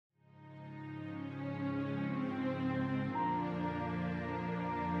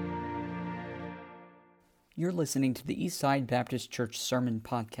You're listening to the Eastside Baptist Church Sermon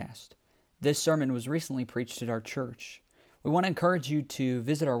Podcast. This sermon was recently preached at our church. We want to encourage you to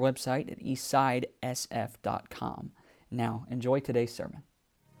visit our website at eastsidesf.com. Now, enjoy today's sermon.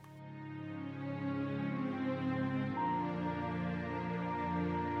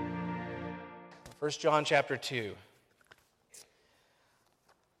 First John chapter 2.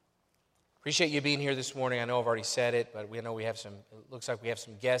 Appreciate you being here this morning. I know I've already said it, but we know it looks like we have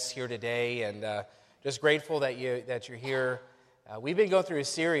some guests here today, and just grateful that you're here. We've been going through a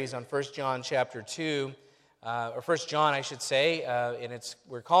series on 1 John chapter 2, or 1 John, I should say, and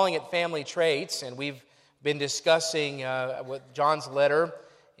we're calling it Family Traits, and we've been discussing what John's letter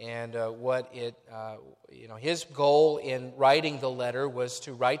and his goal in writing the letter was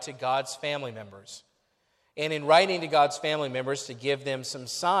to write to God's family members. And in writing to God's family members, to give them some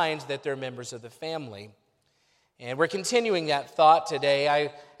signs that they're members of the family. And we're continuing that thought today.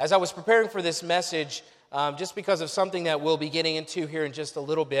 As I was preparing for this message, just because of something that we'll be getting into here in just a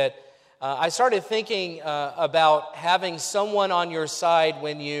little bit, I started thinking about having someone on your side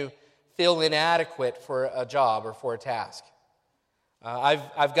when you feel inadequate for a job or for a task.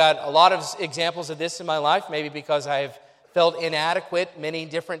 I've got a lot of examples of this in my life, maybe because I've felt inadequate many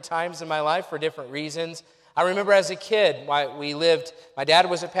different times in my life for different reasons. I remember as a kid, my dad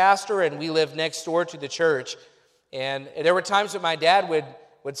was a pastor, and we lived next door to the church. And there were times that my dad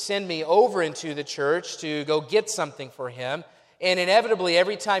would send me over into the church to go get something for him. And inevitably,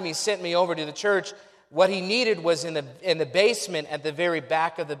 every time he sent me over to the church, what he needed was in the basement at the very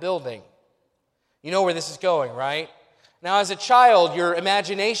back of the building. You know where this is going, right? Now, as a child, your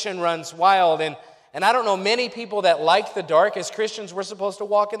imagination runs wild. And I don't know many people that like the dark. As Christians, we're supposed to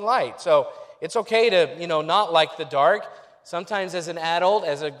walk in light. So it's okay to, not like the dark. Sometimes as an adult,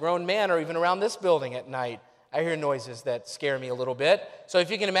 as a grown man, or even around this building at night, I hear noises that scare me a little bit. So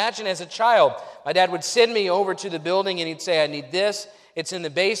if you can imagine as a child, my dad would send me over to the building and he'd say, I need this. It's in the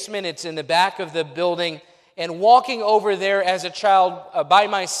basement. It's in the back of the building. And walking over there as a child by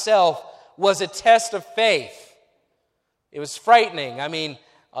myself was a test of faith. It was frightening. I mean,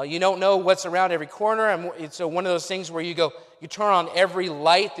 you don't know what's around every corner. It's one of those things where you turn on every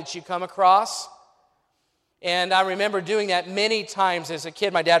light that you come across. And I remember doing that many times as a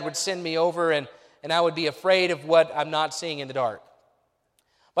kid. My dad would send me over and I would be afraid of what I'm not seeing in the dark.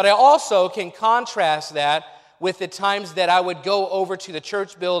 But I also can contrast that with the times that I would go over to the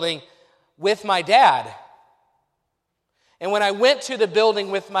church building with my dad. And when I went to the building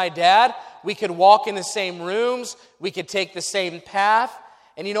with my dad, we could walk in the same rooms, we could take the same path,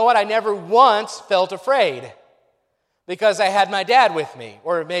 and you know what? I never once felt afraid because I had my dad with me,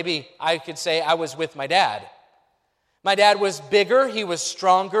 or maybe I could say I was with my dad. My dad was bigger, he was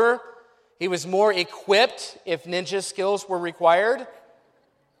stronger, he was more equipped if ninja skills were required.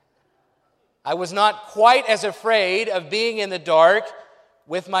 I was not quite as afraid of being in the dark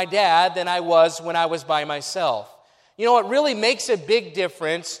with my dad than I was when I was by myself. You know, it really makes a big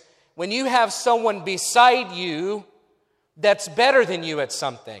difference when you have someone beside you that's better than you at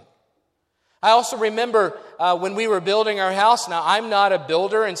something. I also remember when we were building our house. Now, I'm not a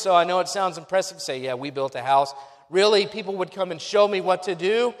builder, and so I know it sounds impressive to say, yeah, we built a house. Really, people would come and show me what to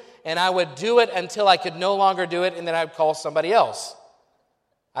do, and I would do it until I could no longer do it, and then I'd call somebody else.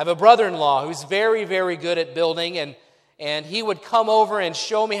 I have a brother-in-law who's very, very good at building, and he would come over and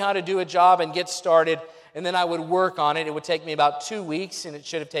show me how to do a job and get started, and then I would work on it. It would take me about 2 weeks, and it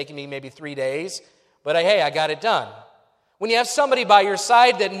should have taken me maybe 3 days. But hey, I got it done. When you have somebody by your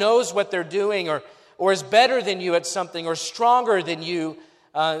side that knows what they're doing or is better than you at something or stronger than you,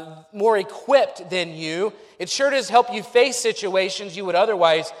 more equipped than you, it sure does help you face situations you would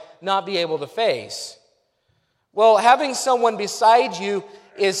otherwise not be able to face. Well, having someone beside you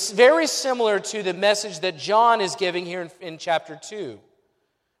is very similar to the message that John is giving here in chapter 2.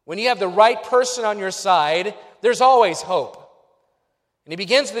 When you have the right person on your side, there's always hope. And he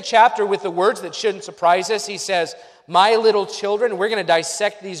begins the chapter with the words that shouldn't surprise us. He says, my little children. We're going to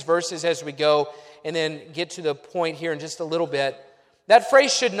dissect these verses as we go and then get to the point here in just a little bit. That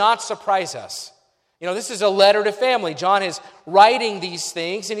phrase should not surprise us. This is a letter to family. John is writing these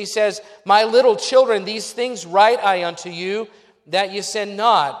things, and he says, my little children, these things write I unto you, that you sin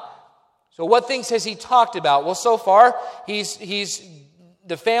not. So what things has he talked about? Well, so far,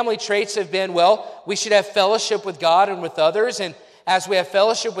 the family traits have been, we should have fellowship with God and with others, and as we have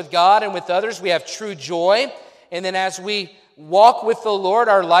fellowship with God and with others, we have true joy. And then as we walk with the Lord,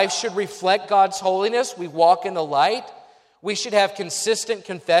 our life should reflect God's holiness. We walk in the light. We should have consistent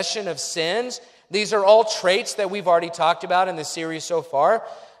confession of sins. These are all traits that we've already talked about in the series so far.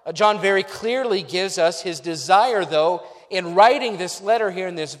 John very clearly gives us his desire, though, in writing this letter here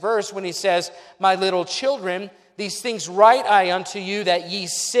in this verse when he says, "My little children, these things write I unto you, that ye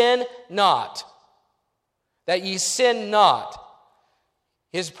sin not." That ye sin not.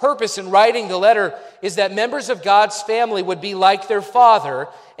 His purpose in writing the letter is that members of God's family would be like their Father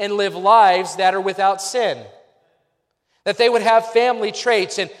and live lives that are without sin. That they would have family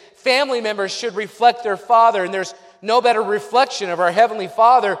traits, and family members should reflect their Father. And there's no better reflection of our Heavenly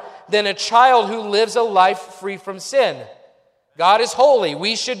Father than a child who lives a life free from sin. God is holy.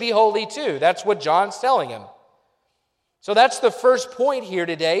 We should be holy too. That's what John's telling him. So that's the first point here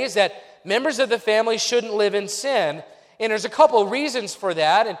today, is that members of the family shouldn't live in sin. And there's a couple of reasons for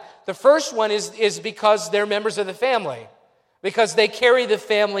that. And the first one is because they're members of the family, because they carry the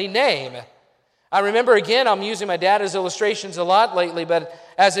family name. I remember, again, I'm using my dad as illustrations a lot lately, but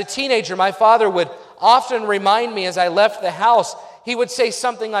as a teenager, my father would often remind me as I left the house, he would say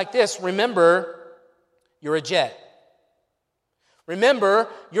something like this: "Remember, you're a Jet. Remember,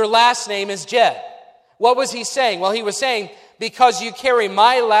 your last name is Jet." What was he saying? Well, he was saying, because you carry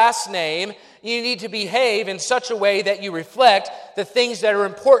my last name, you need to behave in such a way that you reflect the things that are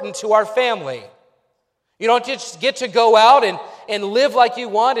important to our family. You don't just get to go out and live like you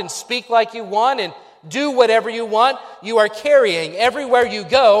want and speak like you want and do whatever you want. You are carrying, everywhere you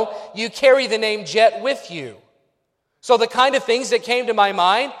go, you carry the name Jet with you. So the kind of things that came to my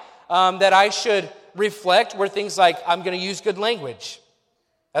mind that I should reflect were things like, I'm going to use good language.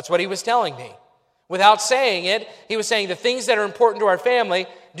 That's what he was telling me. Without saying it, he was saying the things that are important to our family,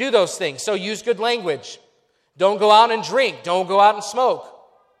 do those things. So use good language. Don't go out and drink. Don't go out and smoke.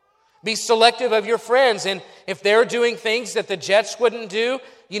 Be selective of your friends. And if they're doing things that the Jets wouldn't do,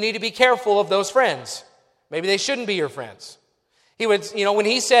 you need to be careful of those friends. Maybe they shouldn't be your friends. He would, when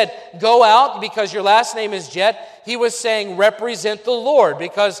he said, go out because your last name is Jet, he was saying, represent the Lord,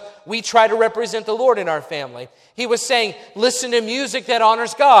 because we try to represent the Lord in our family. He was saying, listen to music that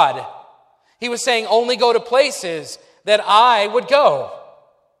honors God. He was saying, only go to places that I would go.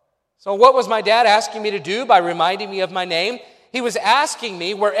 So what was my dad asking me to do by reminding me of my name? He was asking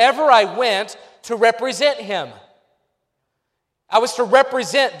me, wherever I went, to represent him. I was to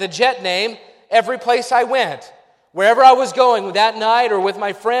represent the Jet name every place I went. Wherever I was going that night or with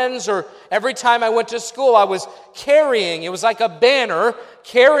my friends, or every time I went to school, I was carrying, it was like a banner,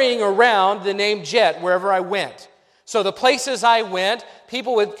 carrying around the name Jet wherever I went. So the places I went,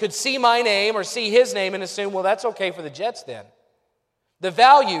 people could see my name or see his name and assume, well, that's okay for the Jets then. The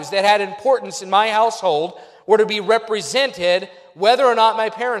values that had importance in my household were to be represented whether or not my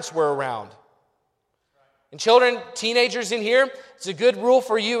parents were around. And children, teenagers in here, it's a good rule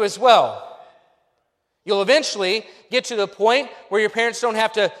for you as well. You'll eventually get to the point where your parents don't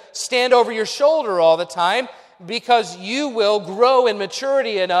have to stand over your shoulder all the time, because you will grow in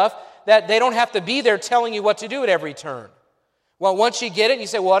maturity enough that they don't have to be there telling you what to do at every turn. Well, once you get it, you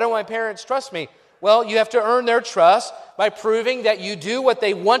say, well, why don't my parents trust me? Well, you have to earn their trust by proving that you do what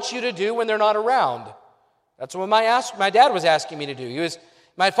they want you to do when they're not around. That's what my dad was asking me to do.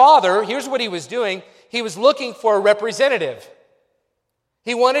 My father, here's what he was doing. He was looking for a representative.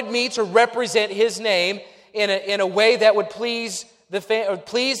 He wanted me to represent his name in a way that would please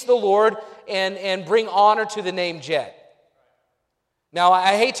the Lord and bring honor to the name Jet. Now,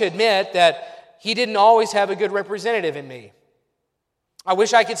 I hate to admit that he didn't always have a good representative in me. I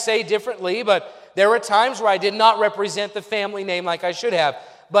wish I could say differently, but there were times where I did not represent the family name like I should have.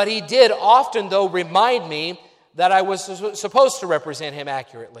 But he did often, though, remind me that I was supposed to represent him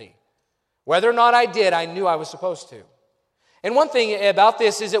accurately. Whether or not I did, I knew I was supposed to. And one thing about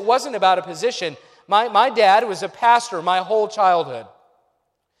this is it wasn't about a position. My dad was a pastor my whole childhood.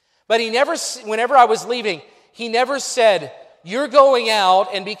 But he never, whenever I was leaving, he never said, you're going out,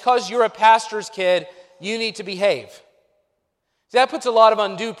 and because you're a pastor's kid, you need to behave. See, that puts a lot of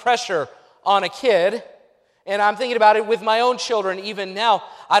undue pressure on a kid, and I'm thinking about it with my own children even now.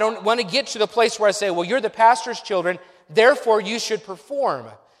 I don't want to get to the place where I say, well, you're the pastor's children, therefore you should perform.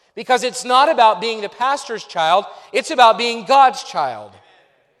 Because it's not about being the pastor's child, it's about being God's child.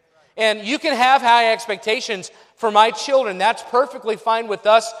 And you can have high expectations for my children. That's perfectly fine with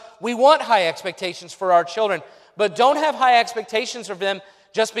us. We want high expectations for our children. But don't have high expectations of them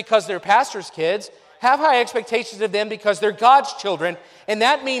just because they're pastor's kids. Have high expectations of them because they're God's children. And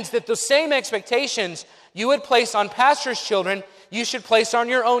that means that the same expectations you would place on pastor's children, you should place on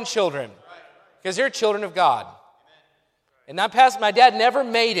your own children. Because they're children of God. And my dad never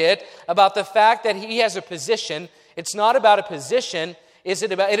made it about the fact that he has a position. It's not about a position.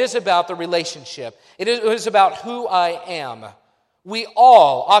 It is about the relationship. It is about who I am. We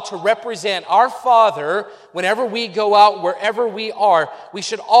all ought to represent our Father whenever we go out, wherever we are. We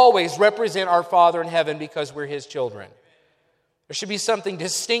should always represent our Father in heaven because we're His children. There should be something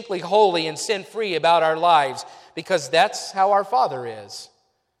distinctly holy and sin-free about our lives because that's how our Father is.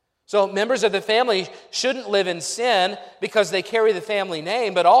 So members of the family shouldn't live in sin because they carry the family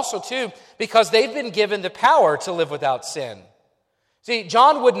name, but also, too, because they've been given the power to live without sin. See,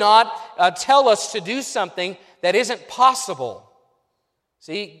 John would not tell us to do something that isn't possible.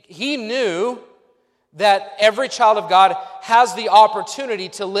 See, he knew that every child of God has the opportunity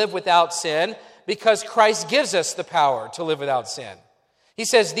to live without sin because Christ gives us the power to live without sin. He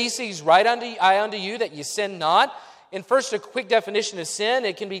says, "These things write I unto you, that ye sin not." And first, a quick definition of sin.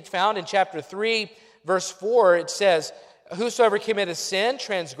 It can be found in chapter 3, verse 4. It says, "Whosoever committeth sin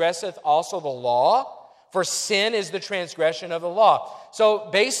transgresseth also the law, for sin is the transgression of the law." So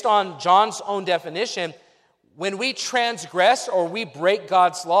based on John's own definition, when we transgress or we break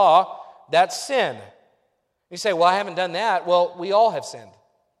God's law, that's sin. You say, "Well, I haven't done that." Well, we all have sinned.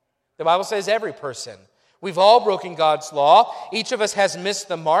 The Bible says every person. We've all broken God's law. Each of us has missed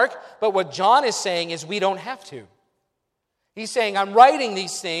the mark. But what John is saying is we don't have to. He's saying, "I'm writing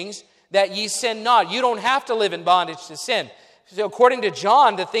these things that ye sin not." You don't have to live in bondage to sin. So according to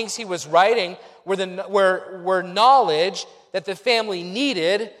John, the things he was writing were knowledge that the family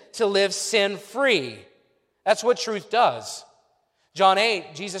needed to live sin-free. That's what truth does. John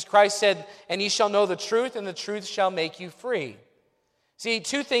 8, Jesus Christ said, "And ye shall know the truth, and the truth shall make you free." See,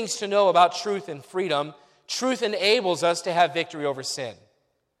 two things to know about truth and freedom. Truth enables us to have victory over sin.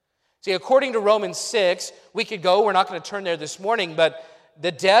 See, according to Romans 6, we could go, we're not going to turn there this morning, but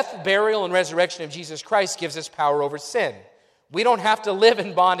the death, burial, and resurrection of Jesus Christ gives us power over sin. We don't have to live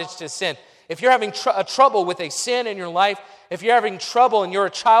in bondage to sin. If you're having trouble with a sin in your life, if you're having trouble and you're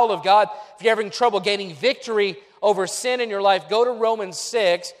a child of God, if you're having trouble gaining victory over sin in your life, go to Romans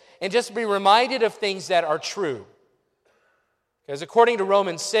 6 and just be reminded of things that are true. Because according to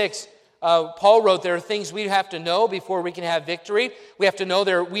Romans 6, Paul wrote there are things we have to know before we can have victory. We have to know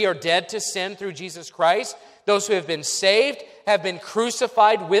we are dead to sin through Jesus Christ. Those who have been saved have been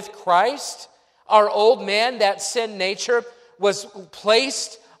crucified with Christ. Our old man, that sin nature, was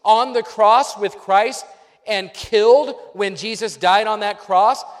placed on the cross with Christ and killed when Jesus died on that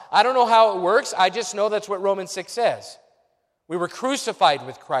cross. I don't know how it works. I just know that's what Romans 6 says. We were crucified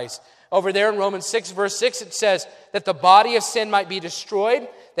with Christ. Over there in Romans 6, verse 6, it says that the body of sin might be destroyed,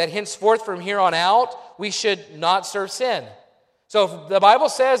 that henceforth from here on out, we should not serve sin. So if the Bible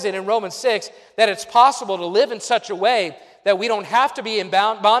says it in Romans 6 that it's possible to live in such a way that we don't have to be in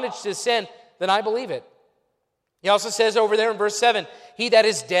bondage to sin, then I believe it. He also says over there in verse 7, "He that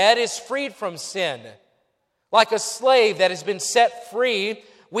is dead is freed from sin." Like a slave that has been set free,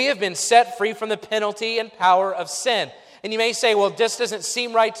 we have been set free from the penalty and power of sin. And you may say, "Well, this doesn't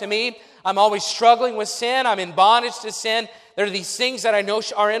seem right to me. I'm always struggling with sin. I'm in bondage to sin. There are these things that I know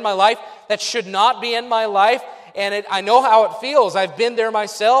are in my life that should not be in my life. And I know how it feels. I've been there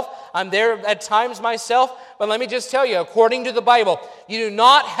myself. I'm there at times myself. But let me just tell you, according to the Bible, you do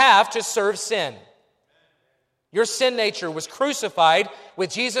not have to serve sin. Your sin nature was crucified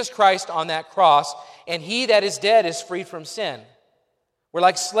with Jesus Christ on that cross, and he that is dead is freed from sin. We're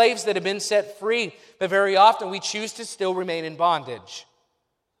like slaves that have been set free, but very often we choose to still remain in bondage.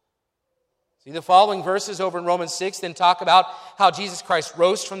 See, the following verses over in Romans 6 then talk about how Jesus Christ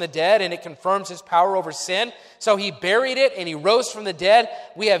rose from the dead, and it confirms his power over sin. So he buried it, and he rose from the dead.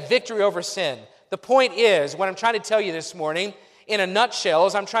 We have victory over sin. The point is, what I'm trying to tell you this morning, in a nutshell,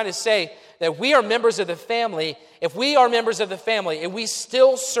 is I'm trying to say that we are members of the family. If we are members of the family and we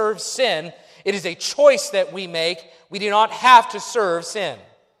still serve sin, it is a choice that we make. We do not have to serve sin.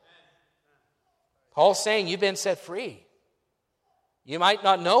 Paul's saying you've been set free. You might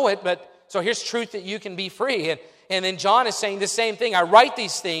not know it, but so here's truth that you can be free. And then John is saying the same thing. I write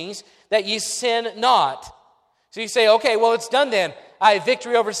these things that ye sin not. So you say, okay, well, it's done then. I have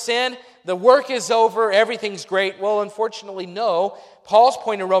victory over sin. The work is over. Everything's great. Well, unfortunately, no. Paul's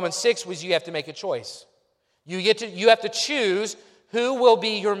point in Romans 6 was you have to make a choice. You have to choose who will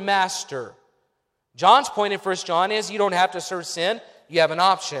be your master. John's point in 1 John is you don't have to serve sin. You have an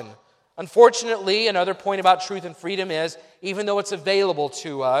option. Unfortunately, another point about truth and freedom is even though it's available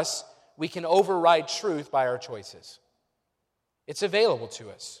to us, we can override truth by our choices. It's available to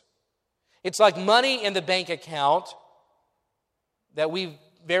us. It's like money in the bank account that we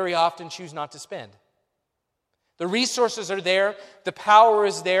very often choose not to spend. The resources are there, the power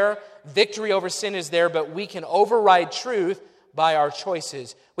is there, victory over sin is there, but we can override truth by our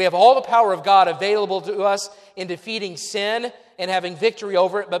choices. We have all the power of God available to us in defeating sin and having victory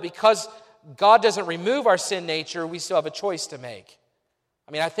over it, but because God doesn't remove our sin nature, we still have a choice to make.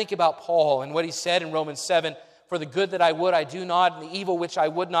 I mean, I think about Paul and what he said in Romans 7, "For the good that I would, I do not, and the evil which I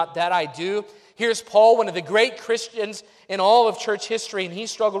would not, that I do." Here's Paul, one of the great Christians in all of church history, and he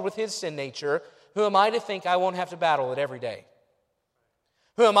struggled with his sin nature. Who am I to think I won't have to battle it every day?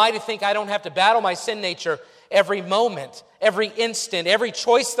 Who am I to think I don't have to battle my sin nature every moment, every instant, every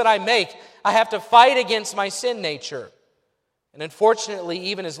choice that I make? I have to fight against my sin nature. And unfortunately,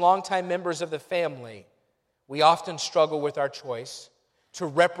 even as longtime members of the family, we often struggle with our choice to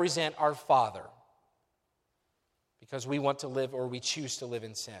represent our Father because we want to live or we choose to live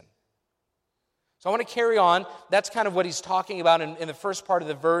in sin. So I want to carry on. That's kind of what he's talking about in the first part of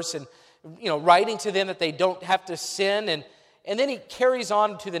the verse, and writing to them that they don't have to sin. And then he carries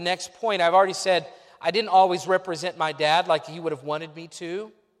on to the next point. I've already said I didn't always represent my dad like he would have wanted me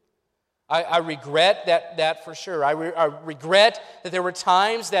to. I regret that for sure. I regret that there were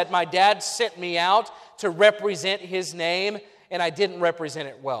times that my dad sent me out to represent his name, and I didn't represent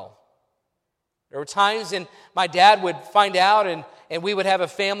it well. There were times when my dad would find out, and we would have a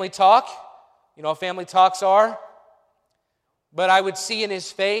family talk. You know what family talks are? But I would see in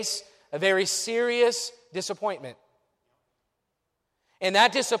his face a very serious disappointment. And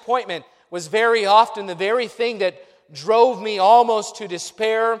that disappointment was very often the very thing that drove me almost to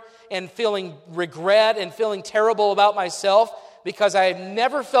despair and feeling regret and feeling terrible about myself, because I had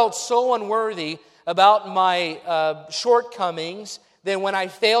never felt so unworthy about my shortcomings than when I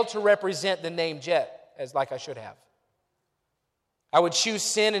failed to represent the name Jet as like I should have. I would choose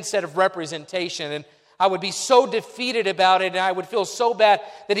sin instead of representation, and I would be so defeated about it, and I would feel so bad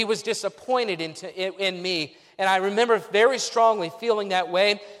that he was disappointed in me. And I remember very strongly feeling that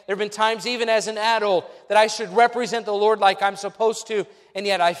way. There have been times, even as an adult, that I should represent the Lord like I'm supposed to, and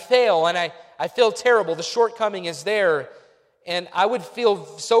yet I fail, and I feel terrible. The shortcoming is there, and I would feel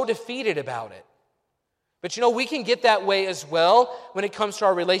so defeated about it. But we can get that way as well when it comes to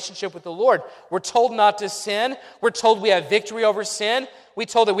our relationship with the Lord. We're told not to sin. We're told we have victory over sin. We're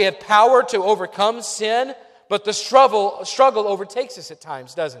told that we have power to overcome sin. But the struggle overtakes us at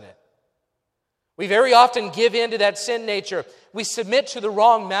times, doesn't it? We very often give in to that sin nature. We submit to the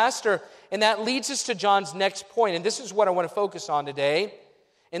wrong master. And that leads us to John's next point. And this is what I want to focus on today.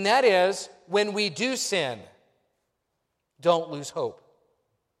 And that is, when we do sin, don't lose hope.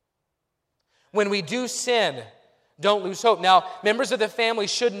 When we do sin, don't lose hope. Now, members of the family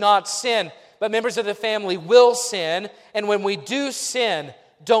should not sin, but members of the family will sin. And when we do sin,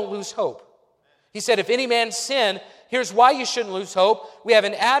 don't lose hope. He said, if any man sin, here's why you shouldn't lose hope. We have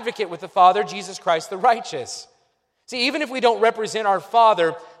an advocate with the Father, Jesus Christ the righteous. See, even if we don't represent our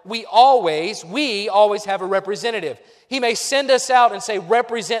Father, we always have a representative. He may send us out and say,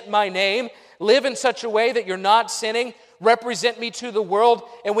 represent my name, live in such a way that you're not sinning, represent me to the world,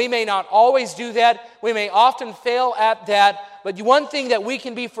 and we may not always do that. We may often fail at that, but one thing that we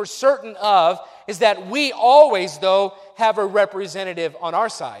can be for certain of is that we always, though, have a representative on our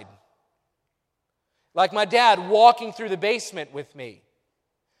side. Like my dad walking through the basement with me.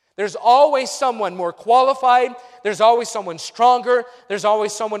 There's always someone more qualified. There's always someone stronger. There's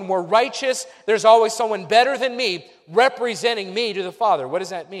always someone more righteous. There's always someone better than me representing me to the Father. What does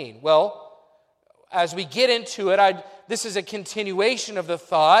that mean? Well, as we get into it, this is a continuation of the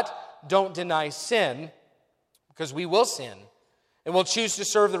thought, don't deny sin, because we will sin. And we'll choose to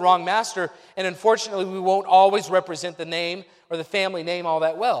serve the wrong master, and unfortunately we won't always represent the name or the family name all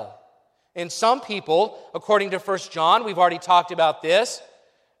that well. And some people, according to 1 John, we've already talked about this,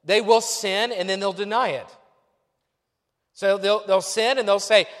 they will sin and then they'll deny it. So they'll sin and they'll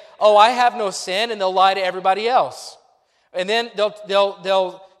say, oh, I have no sin, and they'll lie to everybody else. And then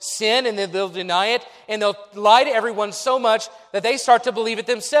they'll sin and then they'll deny it, and they'll lie to everyone so much that they start to believe it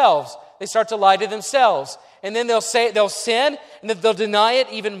themselves. They start to lie to themselves. And then they'll sin and then they'll deny it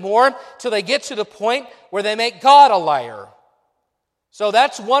even more till they get to the point where they make God a liar. So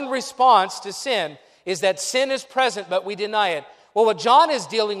that's one response to sin, is that sin is present but we deny it. Well, what John is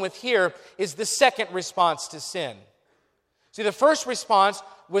dealing with here is the second response to sin. See, the first response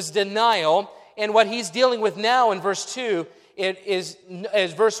was denial, and what he's dealing with now in verse 2 is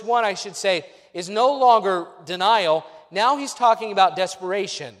verse 1, I should say, is no longer denial. Now he's talking about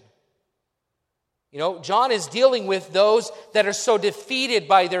desperation. John is dealing with those that are so defeated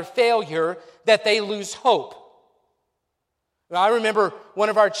by their failure that they lose hope. Now, I remember one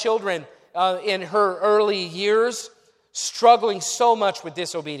of our children in her early years struggling so much with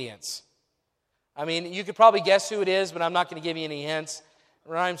disobedience. I mean, you could probably guess who it is, but I'm not going to give you any hints. It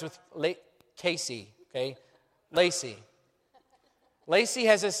rhymes with Casey, okay? Lacey. Lacey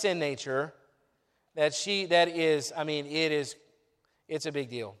has a sin nature it's a big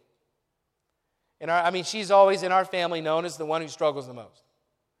deal. She's always in our family known as the one who struggles the most.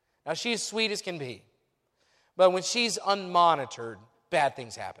 Now, she's sweet as can be. But when she's unmonitored, bad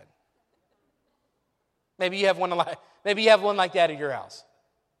things happen. Maybe you have one like that at your house.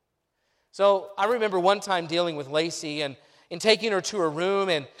 So I remember one time dealing with Lacey and taking her to her room,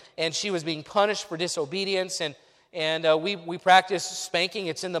 and she was being punished for disobedience, and we practice spanking.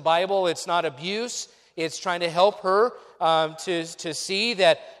 It's in the Bible. It's not abuse. It's trying to help her to see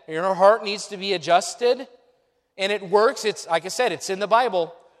that her heart needs to be adjusted, and it works. It's like I said, it's in the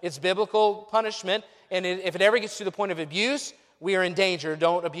Bible. It's biblical punishment, and if it ever gets to the point of abuse, we are in danger.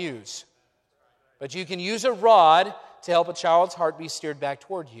 Don't abuse. But you can use a rod to help a child's heart be steered back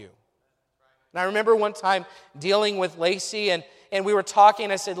toward you. And I remember one time dealing with Lacey, and we were talking,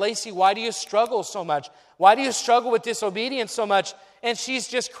 and I said, Lacey, why do you struggle so much? Why do you struggle with disobedience so much? And she's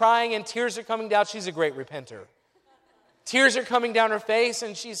just crying, and tears are coming down. She's a great repenter. Tears are coming down her face,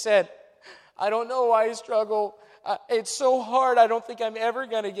 and she said, I don't know why I struggle. It's so hard. I don't think I'm ever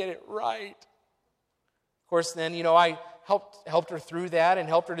going to get it right. Of course, then, I helped her through that and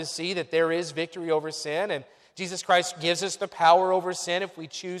helped her to see that there is victory over sin, and Jesus Christ gives us the power over sin if we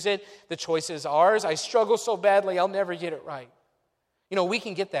choose it. The choice is ours. I struggle so badly, I'll never get it right. We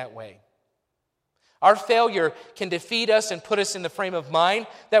can get that way. Our failure can defeat us and put us in the frame of mind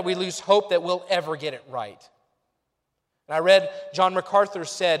that we lose hope that we'll ever get it right. And I read John MacArthur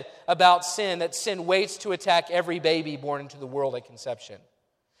said about sin that sin waits to attack every baby born into the world at conception.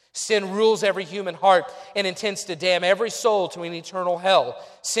 Sin rules every human heart and intends to damn every soul to an eternal hell.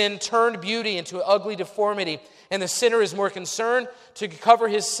 Sin turned beauty into ugly deformity, and the sinner is more concerned to cover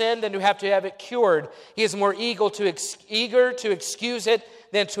his sin than to have it cured. He is more eager to excuse it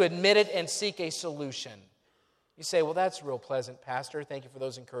than to admit it and seek a solution. You say, well, that's real pleasant, Pastor. Thank you for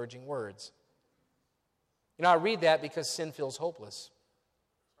those encouraging words. I read that because sin feels hopeless.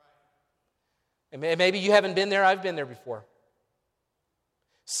 And maybe you haven't been there. I've been there before.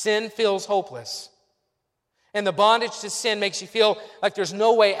 Sin feels hopeless. And the bondage to sin makes you feel like there's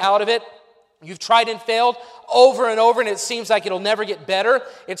no way out of it. You've tried and failed over and over, and it seems like it'll never get better.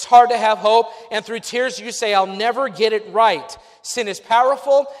 It's hard to have hope. And through tears, you say, I'll never get it right. Sin is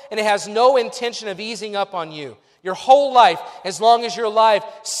powerful, and it has no intention of easing up on you. Your whole life, as long as you're alive,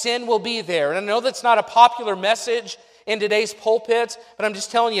 sin will be there. And I know that's not a popular message in today's pulpits, but I'm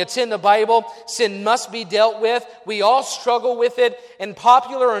just telling you, it's in the Bible. Sin must be dealt with. We all struggle with it, and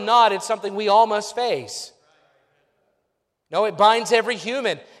popular or not, it's something we all must face. No, it binds every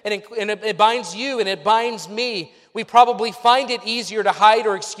human, and it binds you, and it binds me. We probably find it easier to hide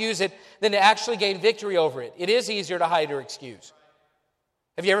or excuse it than to actually gain victory over it. It is easier to hide or excuse.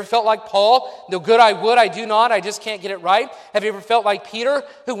 Have you ever felt like Paul? No good I would, I do not, I just can't get it right. Have you ever felt like Peter,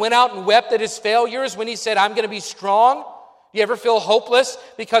 who went out and wept at his failures when he said, I'm going to be strong? Do you ever feel hopeless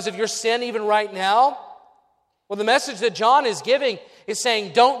because of your sin even right now? Well, the message that John is giving is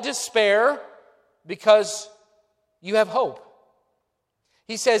saying, don't despair because you have hope.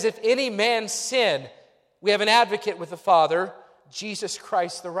 He says, if any man sin, we have an advocate with the Father, Jesus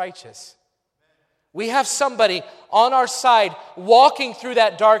Christ the righteous. We have somebody on our side walking through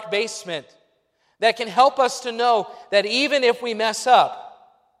that dark basement that can help us to know that even if we mess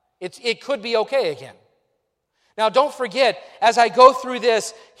up, it could be okay again. Now, don't forget, as I go through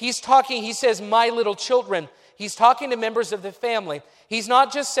this, he says, my little children. He's talking to members of the family. He's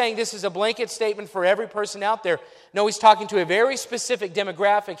not just saying this is a blanket statement for every person out there. No, he's talking to a very specific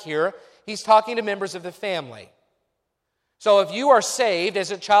demographic here. He's talking to members of the family. So if you are saved as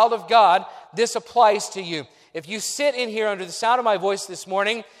a child of God, this applies to you. If you sit in here under the sound of my voice this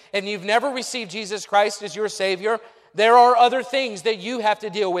morning and you've never received Jesus Christ as your Savior, there are other things that you have to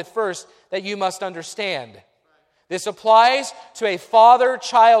deal with first that you must understand. This applies to a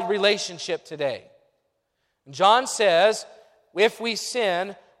father-child relationship today. John says, if we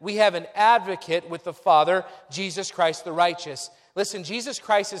sin, we have an advocate with the Father, Jesus Christ the righteous. Listen, Jesus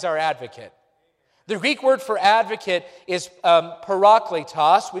Christ is our advocate. The Greek word for advocate is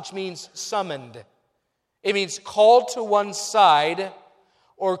parakletos, which means summoned. It means called to one's side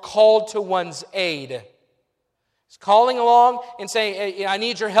or called to one's aid. It's calling along and saying, hey, I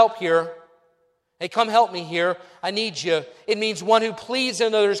need your help here. Hey, come help me here. I need you. It means one who pleads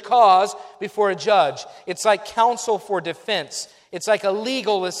another's cause before a judge. It's like counsel for defense. It's like a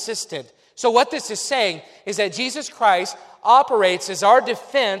legal assistant. So what this is saying is that Jesus Christ operates as our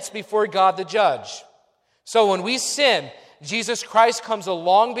defense before God the judge. So when we sin, Jesus Christ comes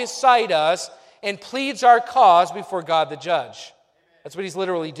along beside us and pleads our cause before God the judge. That's what he's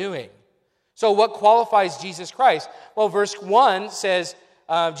literally doing. So what qualifies Jesus Christ? Well, verse 1 says,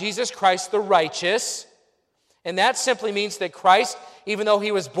 Jesus Christ the righteous. And that simply means that Christ, even though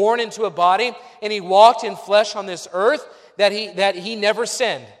he was born into a body and he walked in flesh on this earth, that he never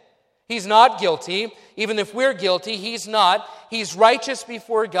sinned. He's not guilty. Even if we're guilty, he's not. He's righteous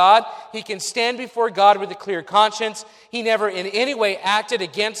before God. He can stand before God with a clear conscience. He never in any way acted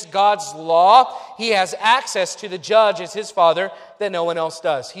against God's law. He has access to the judge as his Father that no one else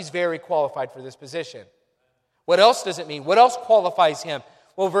does. He's very qualified for this position. What else does it mean? What else qualifies him?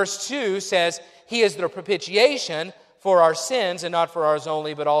 Well, verse 2 says, he is the propitiation for our sins, and not for ours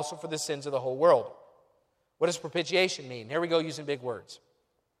only, but also for the sins of the whole world. What does propitiation mean? Here we go using big words.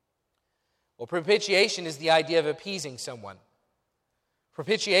 Well, propitiation is the idea of appeasing someone.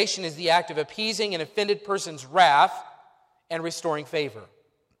 Propitiation is the act of appeasing an offended person's wrath and restoring favor.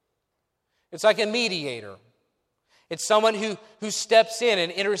 It's like a mediator. It's someone who steps in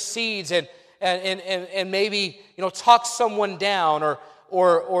and intercedes and maybe talks someone down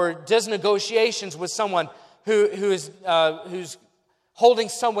or does negotiations with someone who's holding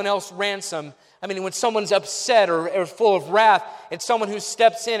someone else ransom. I mean, when someone's upset or full of wrath, it's someone who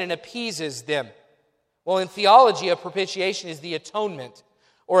steps in and appeases them. Well, in theology, a propitiation is the atonement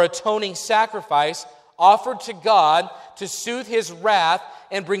or atoning sacrifice offered to God to soothe his wrath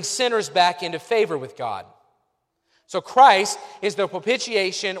and bring sinners back into favor with God. So Christ is the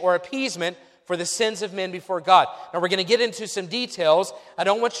propitiation or appeasement for the sins of men before God. Now we're going to get into some details. I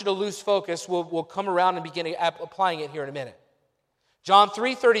don't want you to lose focus. We'll come around and begin applying it here in a minute. John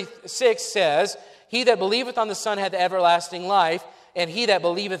 3:36 says, he that believeth on the Son hath everlasting life, and he that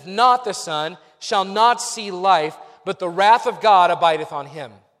believeth not the Son shall not see life, but the wrath of God abideth on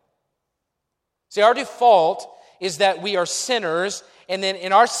him. See, our default is that we are sinners, and then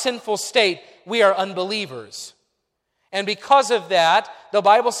in our sinful state, we are unbelievers. And because of that, the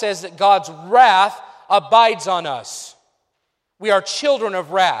Bible says that God's wrath abides on us. We are children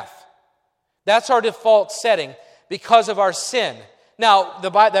of wrath. That's our default setting because of our sin. Now,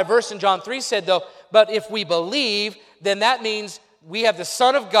 that verse in John 3 said, though, but if we believe, then that means we have the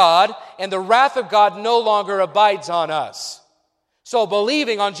Son of God, and the wrath of God no longer abides on us. So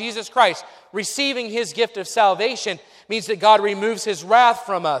believing on Jesus Christ, receiving his gift of salvation, means that God removes his wrath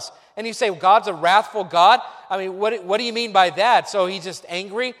from us. And you say, well, God's a wrathful God? I mean, what do you mean by that? So he's just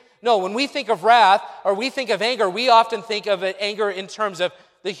angry? No, when we think of wrath or we think of anger, we often think of anger in terms of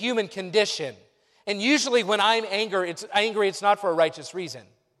the human condition. And usually when I'm angry, it's not for a righteous reason.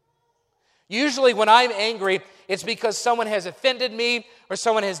 Usually when I'm angry, it's because someone has offended me or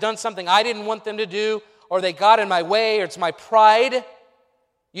someone has done something I didn't want them to do, or they got in my way, or it's my pride.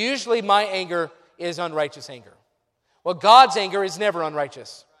 Usually my anger is unrighteous anger. Well, God's anger is never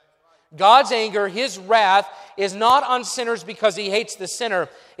unrighteous. God's anger, his wrath, is not on sinners because he hates the sinner.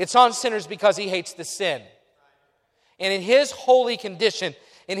 It's on sinners because he hates the sin. And in his holy condition,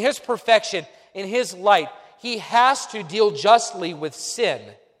 in his perfection, in his light, he has to deal justly with sin.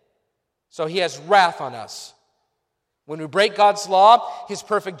 So he has wrath on us. When we break God's law, his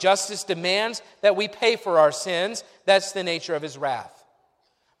perfect justice demands that we pay for our sins. That's the nature of his wrath.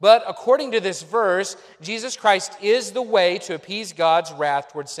 But according to this verse, Jesus Christ is the way to appease God's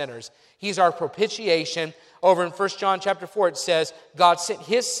wrath towards sinners. He's our propitiation. Over in 1 John chapter 4, it says, God sent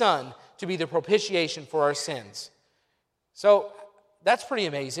his Son to be the propitiation for our sins. So that's pretty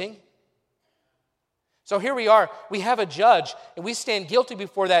amazing. So here we are. We have a judge, and we stand guilty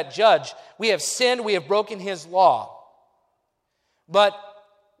before that judge. We have sinned. We have broken his law. But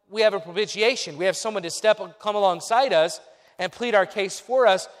we have a propitiation. We have someone to come alongside us and plead our case for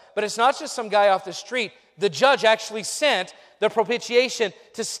us. But it's not just some guy off the street. The judge actually sent the propitiation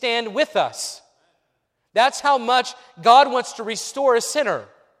to stand with us. That's how much God wants to restore a sinner. Amen.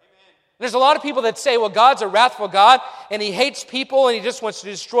 There's a lot of people that say, well, God's a wrathful God, and he hates people, and he just wants to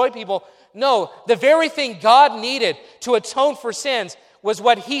destroy people. No, the very thing God needed to atone for sins was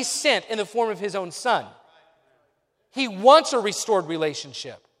what he sent in the form of his own Son. He wants a restored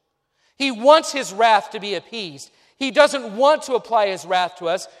relationship. He wants his wrath to be appeased. He doesn't want to apply his wrath to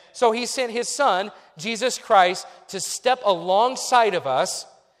us, so he sent his Son, Jesus Christ, to step alongside of us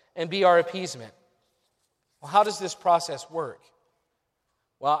and be our appeasement. Well, how does this process work?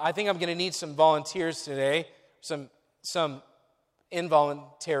 Well, I think I'm going to need some volunteers today, some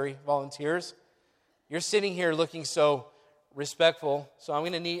involuntary volunteers. You're sitting here looking so respectful, so I'm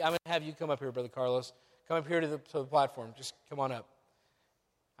going to have you come up here, Brother Carlos. Come up here to the platform. Just come on up.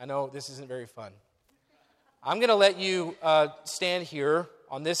 I know this isn't very fun. I'm going to let you stand here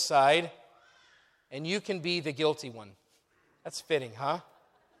on this side, and you can be the guilty one. That's fitting, huh?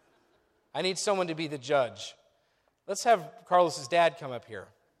 I need someone to be the judge. Let's have Carlos's dad come up here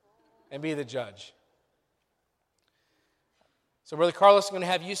and be the judge. So, Brother Carlos, I'm going to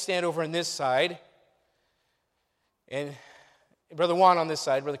have you stand over on this side. And Brother Juan on this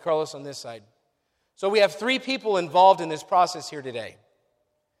side, Brother Carlos on this side. So we have three people involved in this process here today.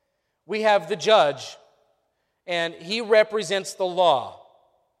 We have the judge, and he represents the law.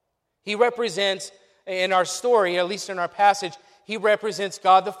 He represents, in our story, at least in our passage, he represents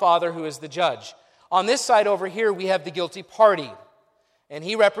God the Father, who is the judge. On this side over here, we have the guilty party, and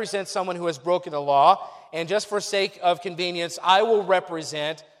he represents someone who has broken the law. And just for sake of convenience, I will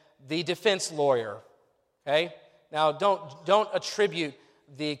represent the defense lawyer. Okay? Now, don't attribute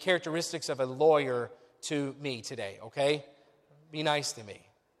the characteristics of a lawyer to me today, okay? Be nice to me.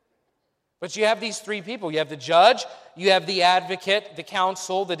 But you have these three people. You have the judge, you have the advocate, the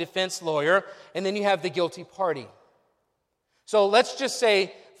counsel, the defense lawyer, and then you have the guilty party. So let's just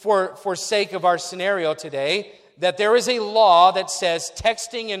say, for sake of our scenario today, that there is a law that says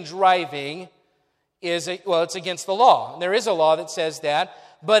texting and driving it's against the law. And there is a law that says that.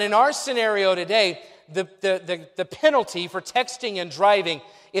 But in our scenario today, the penalty for texting and driving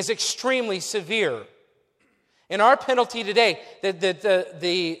is extremely severe. In our penalty today,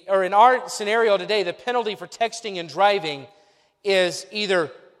 in our scenario today, the penalty for texting and driving is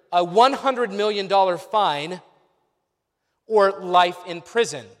either a $100 million fine or life in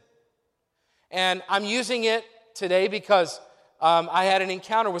prison. And I'm using it today because I had an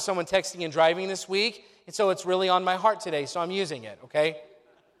encounter with someone texting and driving this week, and so it's really on my heart today, so I'm using it, okay?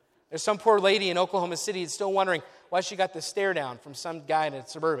 There's some poor lady in Oklahoma City that's still wondering why she got the stare down from some guy in a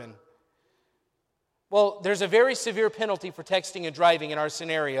Suburban. Well, there's a very severe penalty for texting and driving in our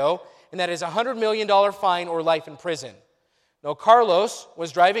scenario, and that is a $100 million fine or life in prison. Now, Carlos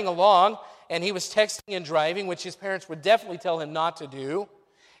was driving along, and he was texting and driving, which his parents would definitely tell him not to do.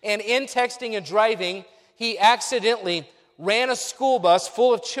 And in texting and driving, he accidentally ran a school bus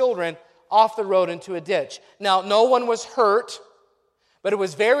full of children off the road into a ditch. Now, no one was hurt, but it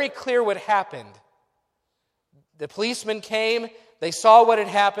was very clear what happened. The policemen came, they saw what had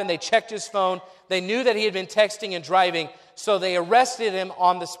happened, they checked his phone, they knew that he had been texting and driving, so they arrested him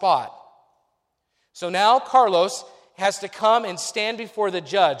on the spot. So now Carlos has to come and stand before the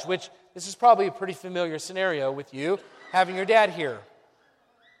judge, which this is probably a pretty familiar scenario with you, having your dad here.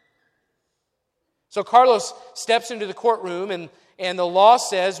 So Carlos steps into the courtroom, and the law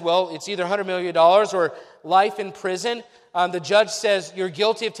says, well, it's either $100 million or life in prison. The judge says, you're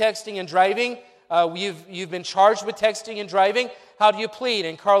guilty of texting and driving. You've been charged with texting and driving. How do you plead?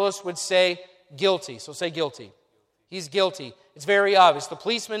 And Carlos would say, guilty. So say guilty. He's guilty. It's very obvious. The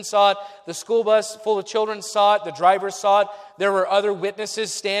policeman saw it. The school bus full of children saw it. The driver saw it. There were other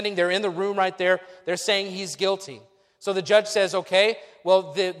witnesses standing. They're in the room right there. They're saying he's guilty. So the judge says, okay,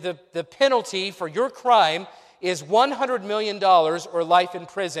 well, the penalty for your crime is $100 million or life in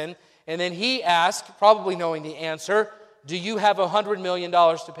prison. And then he asked, probably knowing the answer, do you have $100 million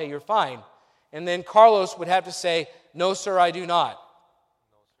to pay your fine? And then Carlos would have to say, no, sir, I do not.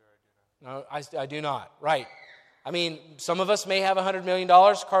 No, I do not. Right. I mean, some of us may have $100 million.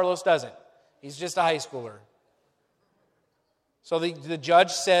 Carlos doesn't. He's just a high schooler. So the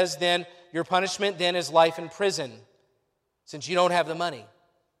judge says then, your punishment then is life in prison, since you don't have the money.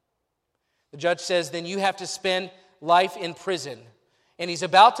 The judge says, then you have to spend life in prison. And he's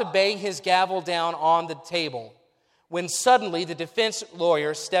about to bang his gavel down on the table when suddenly the defense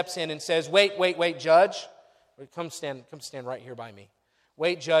lawyer steps in and says, wait, judge. Come stand right here by me.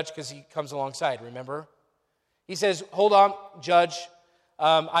 Wait, judge, because he comes alongside, remember? He says, hold on, judge.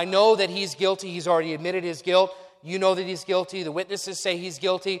 I know that he's guilty. He's already admitted his guilt. You know that he's guilty. The witnesses say he's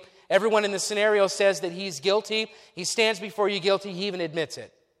guilty. Everyone in the scenario says that he's guilty. He stands before you guilty. He even admits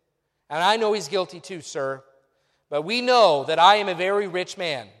it. And I know he's guilty too, sir. But we know that I am a very rich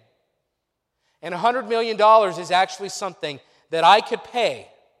man. And $100 million is actually something that I could pay.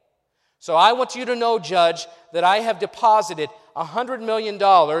 So I want you to know, judge, that I have deposited $100 million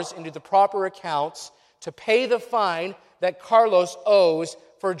into the proper accounts to pay the fine that Carlos owes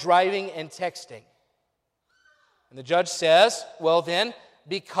for driving and texting. And the judge says, well then,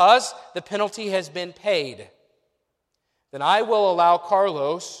 because the penalty has been paid, then I will allow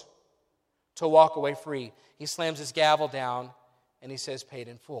Carlos to walk away free. He slams his gavel down and he says, paid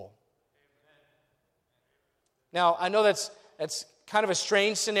in full. Now, I know that's kind of a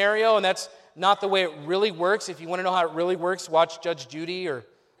strange scenario, and that's not the way it really works. If you want to know how it really works, watch Judge Judy or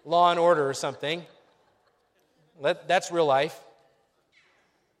Law and Order or something. That's real life.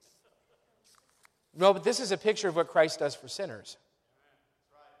 No, but this is a picture of what Christ does for sinners.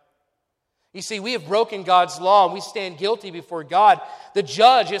 You see, we have broken God's law and we stand guilty before God. The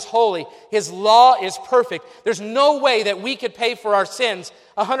judge is holy. His law is perfect. There's no way that we could pay for our sins.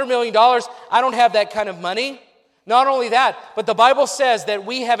 $100 million, I don't have that kind of money. Not only that, but the Bible says that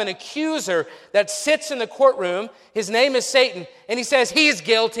we have an accuser that sits in the courtroom. His name is Satan, and he says, he's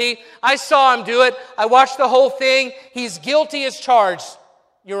guilty. I saw him do it. I watched the whole thing. He's guilty as charged,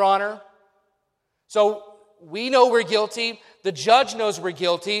 Your Honor. So we know we're guilty. The judge knows we're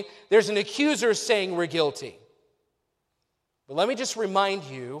guilty. There's an accuser saying we're guilty. But let me just remind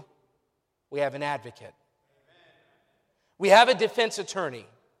you, we have an advocate. We have a defense attorney.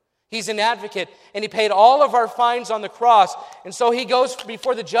 He's an advocate, and he paid all of our fines on the cross. And so he goes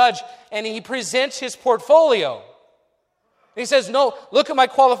before the judge, and he presents his portfolio. And he says, no, look at my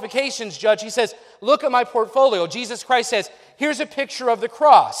qualifications, Judge. He says, look at my portfolio. Jesus Christ says, here's a picture of the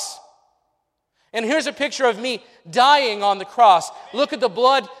cross. And here's a picture of me dying on the cross. Look at the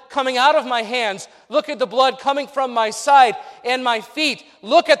blood coming out of my hands. Look at the blood coming from my side and my feet.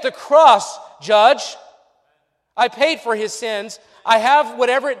 Look at the cross, Judge. I paid for his sins. I have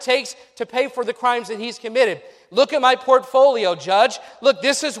whatever it takes to pay for the crimes that he's committed. Look at my portfolio, Judge. Look,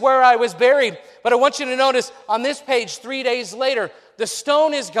 this is where I was buried. But I want you to notice on this page, 3 days later, the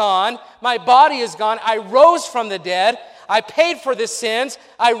stone is gone. My body is gone. I rose from the dead. I paid for the sins.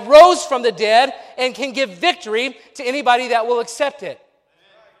 I rose from the dead and can give victory to anybody that will accept it.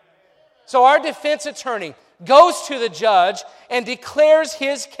 So our defense attorney goes to the judge and declares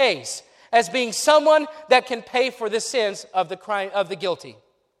his case as being someone that can pay for the sins of the crime of the guilty.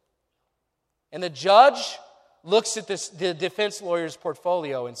 And the judge looks at the defense lawyer's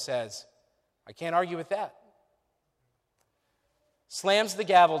portfolio and says, I can't argue with that. Slams the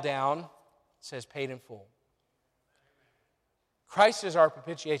gavel down, says paid in full. Christ is our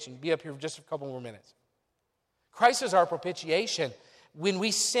propitiation. Be up here for just a couple more minutes. Christ is our propitiation. When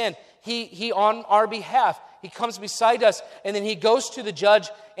we sin, he on our behalf, he comes beside us, and then he goes to the judge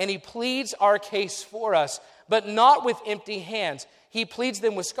and he pleads our case for us, but not with empty hands. He pleads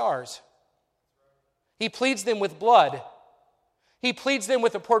them with scars. He pleads them with blood. He pleads them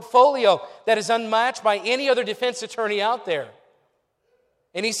with a portfolio that is unmatched by any other defense attorney out there.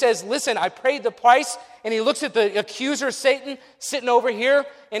 And he says, listen, I paid the price. And he looks at the accuser, Satan, sitting over here,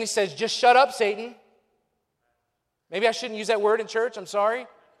 and he says, just shut up, Satan. Maybe I shouldn't use that word in church. I'm sorry.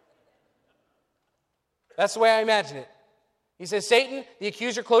 That's the way I imagine it. He says, Satan, the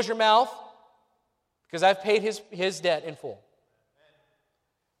accuser, close your mouth, because I've paid his debt in full.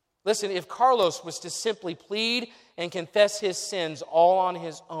 Listen, if Carlos was to simply plead and confess his sins all on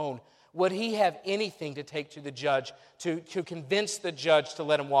his own, would he have anything to take to the judge to convince the judge to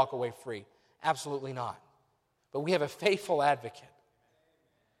let him walk away free? Absolutely not. But we have a faithful advocate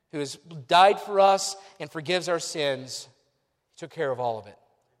who has died for us and forgives our sins. He took care of all of it.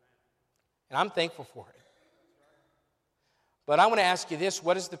 And I'm thankful for it. But I want to ask you this,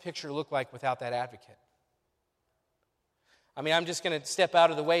 what does the picture look like without that advocate? I mean, I'm just going to step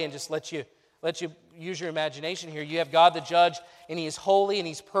out of the way and just let you use your imagination here. You have God the judge, and he is holy and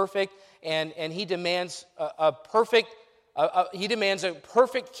he's perfect, and he demands a perfect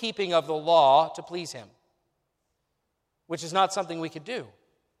keeping of the law to please him, which is not something we could do.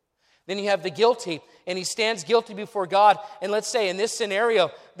 Then you have the guilty, and he stands guilty before God, and let's say in this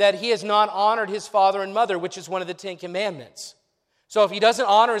scenario that he has not honored his father and mother, which is one of the 10 Commandments. So if he doesn't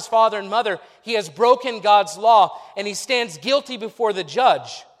honor his father and mother, he has broken God's law, and he stands guilty before the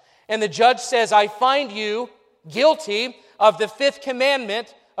judge. And the judge says, I find you guilty of the 5th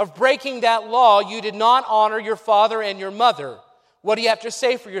commandment of breaking that law. You did not honor your father and your mother. What do you have to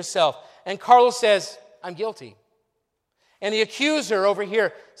say for yourself? And Carlos says, I'm guilty. And the accuser over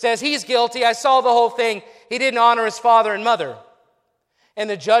here says, he's guilty. I saw the whole thing. He didn't honor his father and mother. And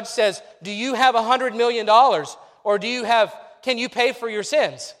the judge says, do you have $100 million? Or can you pay for your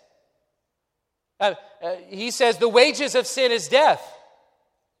sins? He says, the wages of sin is death.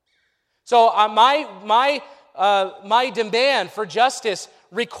 So my demand for justice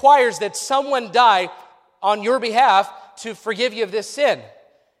requires that someone die on your behalf to forgive you of this sin.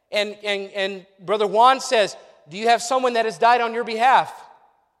 And Brother Juan says, do you have someone that has died on your behalf?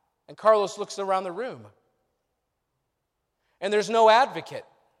 And Carlos looks around the room. And there's no advocate.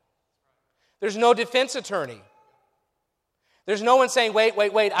 There's no defense attorney. There's no one saying,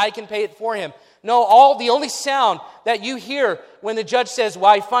 wait, I can pay it for him. No, the only sound that you hear when the judge says,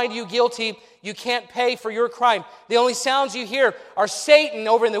 well, I find you guilty, you can't pay for your crime. The only sounds you hear are Satan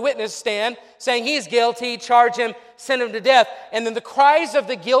over in the witness stand saying he's guilty, charge him, send him to death. And then the cries of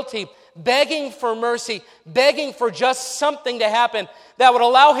the guilty begging for mercy, begging for just something to happen that would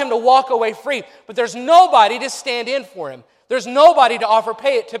allow him to walk away free. But there's nobody to stand in for him. There's nobody to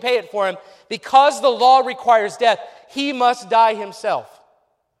pay it for him. Because the law requires death, he must die himself.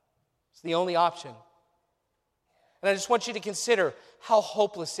 It's the only option. And I just want you to consider how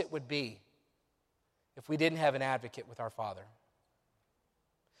hopeless it would be if we didn't have an advocate with our Father.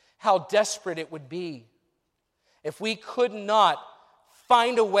 How desperate it would be if we could not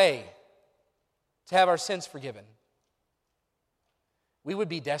find a way to have our sins forgiven. We would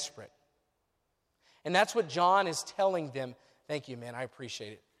be desperate. And that's what John is telling them. Thank you, man. I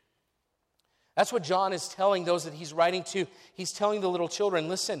appreciate it. That's what John is telling those that he's writing to. He's telling the little children,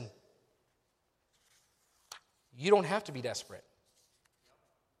 listen, you don't have to be desperate.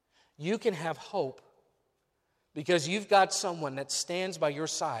 You can have hope because you've got someone that stands by your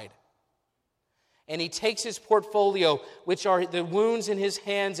side. And he takes his portfolio, which are the wounds in his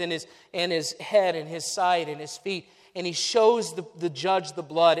hands and his head and his side and his feet, and he shows the judge the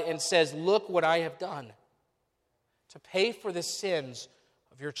blood and says, look what I have done to pay for the sins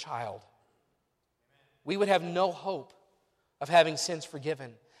of your child. We would have no hope of having sins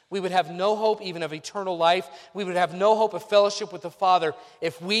forgiven. We would have no hope even of eternal life. We would have no hope of fellowship with the Father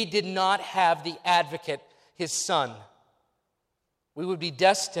if we did not have the advocate, his Son. We would be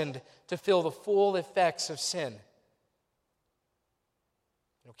destined to feel the full effects of sin.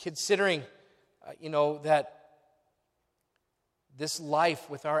 Considering, that this life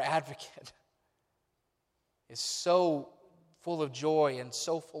with our advocate is so full of joy and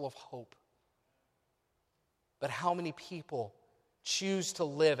so full of hope. But how many people choose to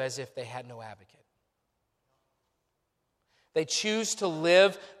live as if they had no advocate? They choose to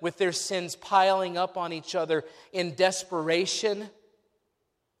live with their sins piling up on each other in desperation,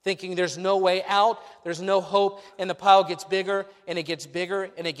 thinking there's no way out, there's no hope, and the pile gets bigger, and it gets bigger,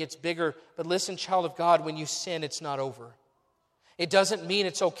 and it gets bigger. But listen, child of God, when you sin, it's not over. It doesn't mean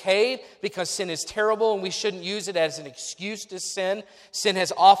it's okay because sin is terrible and we shouldn't use it as an excuse to sin. Sin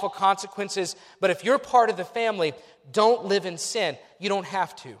has awful consequences. But if you're part of the family, don't live in sin. You don't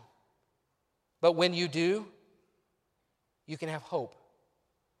have to. But when you do, you can have hope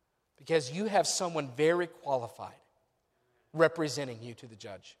because you have someone very qualified representing you to the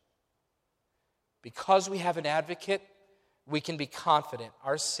judge. Because we have an advocate, we can be confident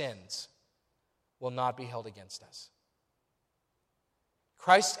our sins will not be held against us.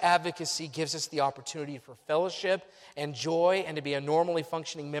 Christ's advocacy gives us the opportunity for fellowship and joy and to be a normally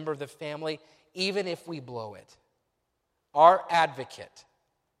functioning member of the family, even if we blow it. Our advocate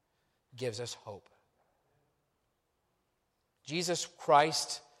gives us hope. Jesus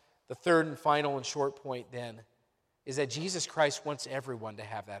Christ, the third and final and short point then, is that Jesus Christ wants everyone to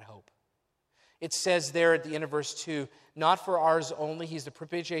have that hope. It says there at the end of verse 2, not for ours only, he's the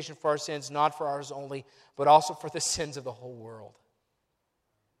propitiation for our sins, not for ours only, but also for the sins of the whole world.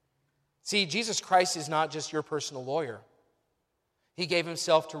 See, Jesus Christ is not just your personal lawyer. He gave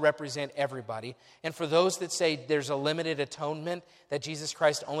himself to represent everybody. And for those that say there's a limited atonement, that Jesus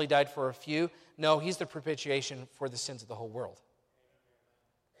Christ only died for a few, no, he's the propitiation for the sins of the whole world.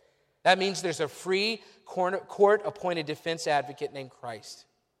 That means there's a free court-appointed defense advocate named Christ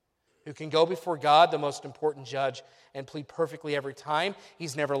who can go before God, the most important judge, and plead perfectly every time.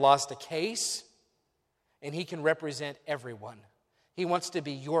 He's never lost a case, and he can represent everyone. He wants to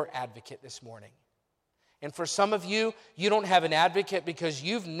be your advocate this morning. And for some of you, you don't have an advocate because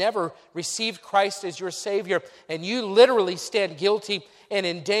you've never received Christ as your Savior, and you literally stand guilty and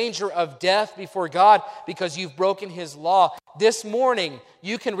in danger of death before God because you've broken His law. This morning,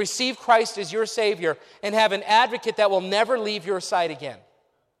 you can receive Christ as your Savior and have an advocate that will never leave your side again.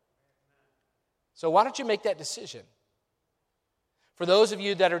 So why don't you make that decision? For those of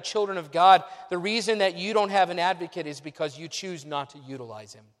you that are children of God, the reason that you don't have an advocate is because you choose not to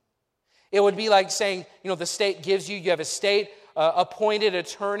utilize him. It would be like saying, the state gives you have a state appointed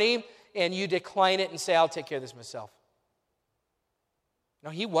attorney, and you decline it and say, I'll take care of this myself.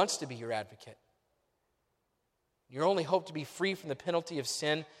 No, he wants to be your advocate. Your only hope to be free from the penalty of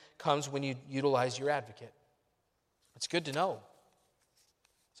sin comes when you utilize your advocate. It's good to know.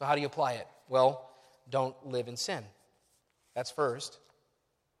 So how do you apply it? Well, don't live in sin. That's first.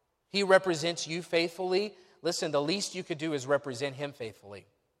 He represents you faithfully. Listen, the least you could do is represent him faithfully.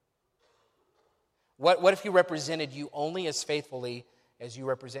 What if he represented you only as faithfully as you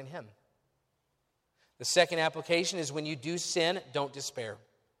represent him? The second application is when you do sin, don't despair.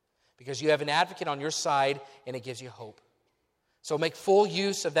 Because you have an advocate on your side and it gives you hope. So make full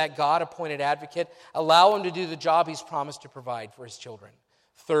use of that God-appointed advocate. Allow him to do the job he's promised to provide for his children.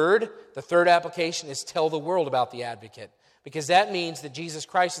 Third, the third application is tell the world about the advocate. Because that means that Jesus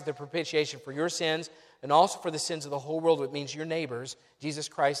Christ is the propitiation for your sins and also for the sins of the whole world. It means your neighbors, Jesus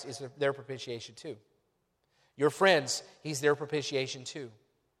Christ is their propitiation too. Your friends, he's their propitiation too.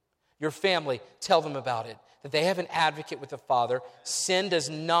 Your family, tell them about it. That they have an advocate with the Father. Sin does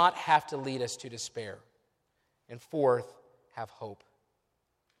not have to lead us to despair. And fourth, have hope.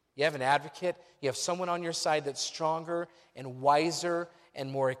 You have an advocate. You have someone on your side that's stronger and wiser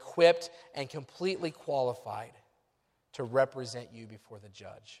and more equipped and completely qualified to represent you before the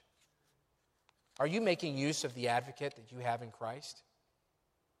judge. Are you making use of the advocate that you have in Christ?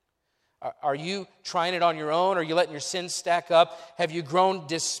 Are you trying it on your own? Are you letting your sins stack up? Have you grown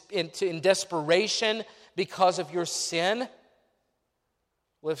in desperation because of your sin?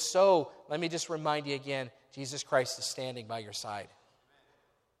 Well, if so, let me just remind you again, Jesus Christ is standing by your side.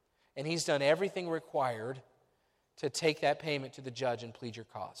 And He's done everything required to take that payment to the judge and plead your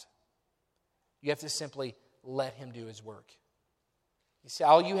cause. You have to simply let Him do His work. You see,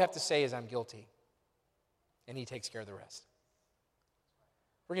 all you have to say is, I'm guilty. And He takes care of the rest.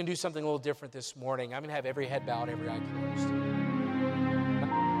 We're going to do something a little different this morning. I'm going to have every head bowed, every eye closed.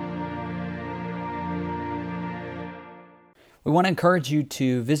 We want to encourage you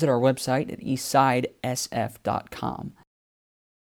to visit our website at eastsidesf.com.